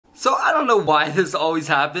So I don't know why this always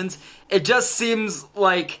happens. It just seems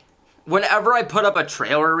like whenever I put up a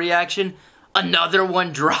trailer reaction, another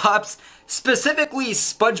one drops. Specifically,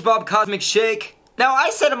 SpongeBob Cosmic Shake. Now,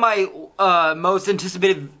 I said in my most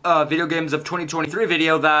anticipated video games of 2023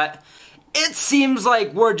 video that it seems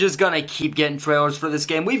like we're just gonna keep getting trailers for this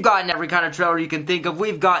game. We've gotten every kind of trailer you can think of.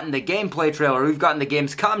 We've gotten the gameplay trailer, we've gotten the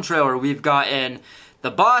Gamescom trailer, we've gotten the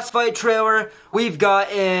boss fight trailer, we've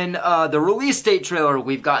gotten the release date trailer,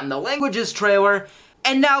 we've gotten the languages trailer,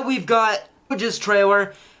 and now we've got languages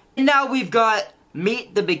trailer, and now we've got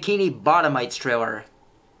Meet the Bikini Bottomites trailer.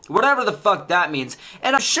 Whatever the fuck that means.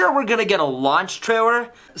 And I'm sure we're gonna get a launch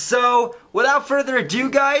trailer. So, without further ado,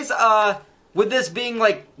 guys, with this being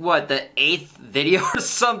like, what, the 8th video or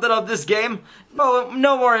something of this game? No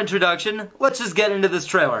more introduction. Let's just get into this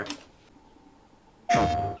trailer.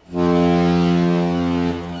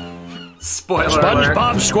 Spoiler alert.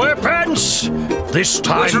 SpongeBob Squarepants! This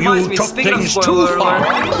time you took speaking things of too spoiler far.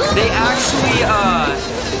 alert, they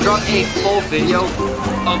actually dropped a full video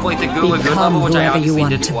of like the Goo Lagoon level, which I obviously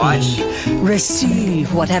didn't watch.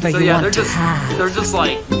 Receive whatever So you yeah, want to have. they're just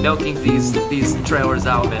like milking these trailers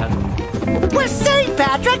out, man. We're safe,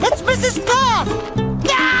 Patrick! It's Mrs. Puff!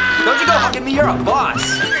 Ah! Don't you go hugging me, you're a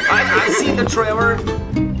boss! I see the trailer.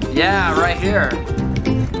 Yeah, right here.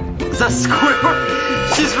 Is that Squidward?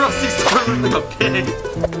 She's roasting Squidward like a pig.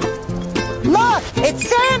 Look! It's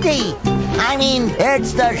Sandy! I mean,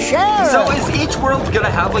 it's the sheriff! So is each world gonna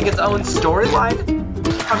have like its own storyline?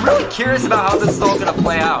 I'm really curious about how this is all gonna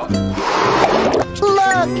play out.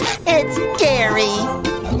 Look! It's Gary!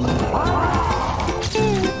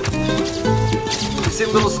 You see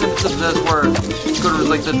little snippets of this where Squidward's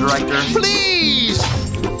like the director. Please!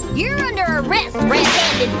 You're under arrest,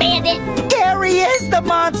 red-handed bandit! Gary is the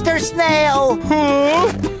monster snail!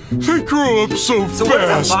 Huh? They grow up so So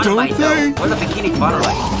fast, what's a don't Bottomite they? though? What's a Bikini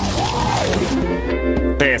Bottomite?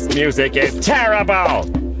 This music is terrible!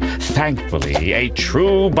 Thankfully, a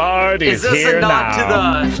true bard is this here a nod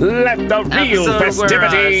now. to the Let the real episode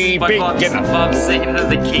festivity where begin. SpongeBob's singing as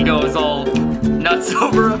the king goes all nuts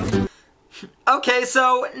over him? Okay,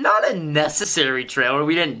 so not a necessary trailer.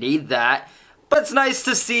 We didn't need that. But it's nice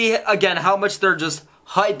to see, again, how much they're just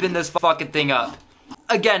hyping this fucking thing up.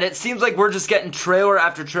 Again, it seems like we're just getting trailer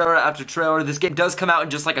after trailer after trailer. This game does come out in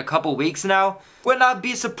just like a couple weeks now. Would not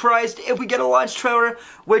be surprised if we get a launch trailer,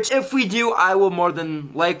 which if we do, I will more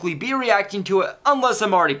than likely be reacting to it unless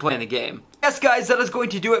I'm already playing the game. Yes guys, that is going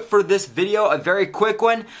to do it for this video, a very quick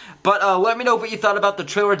one, but let me know what you thought about the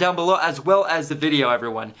trailer down below as well as the video,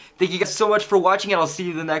 everyone. Thank you guys so much for watching, and I'll see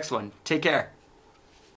you in the next one. Take care.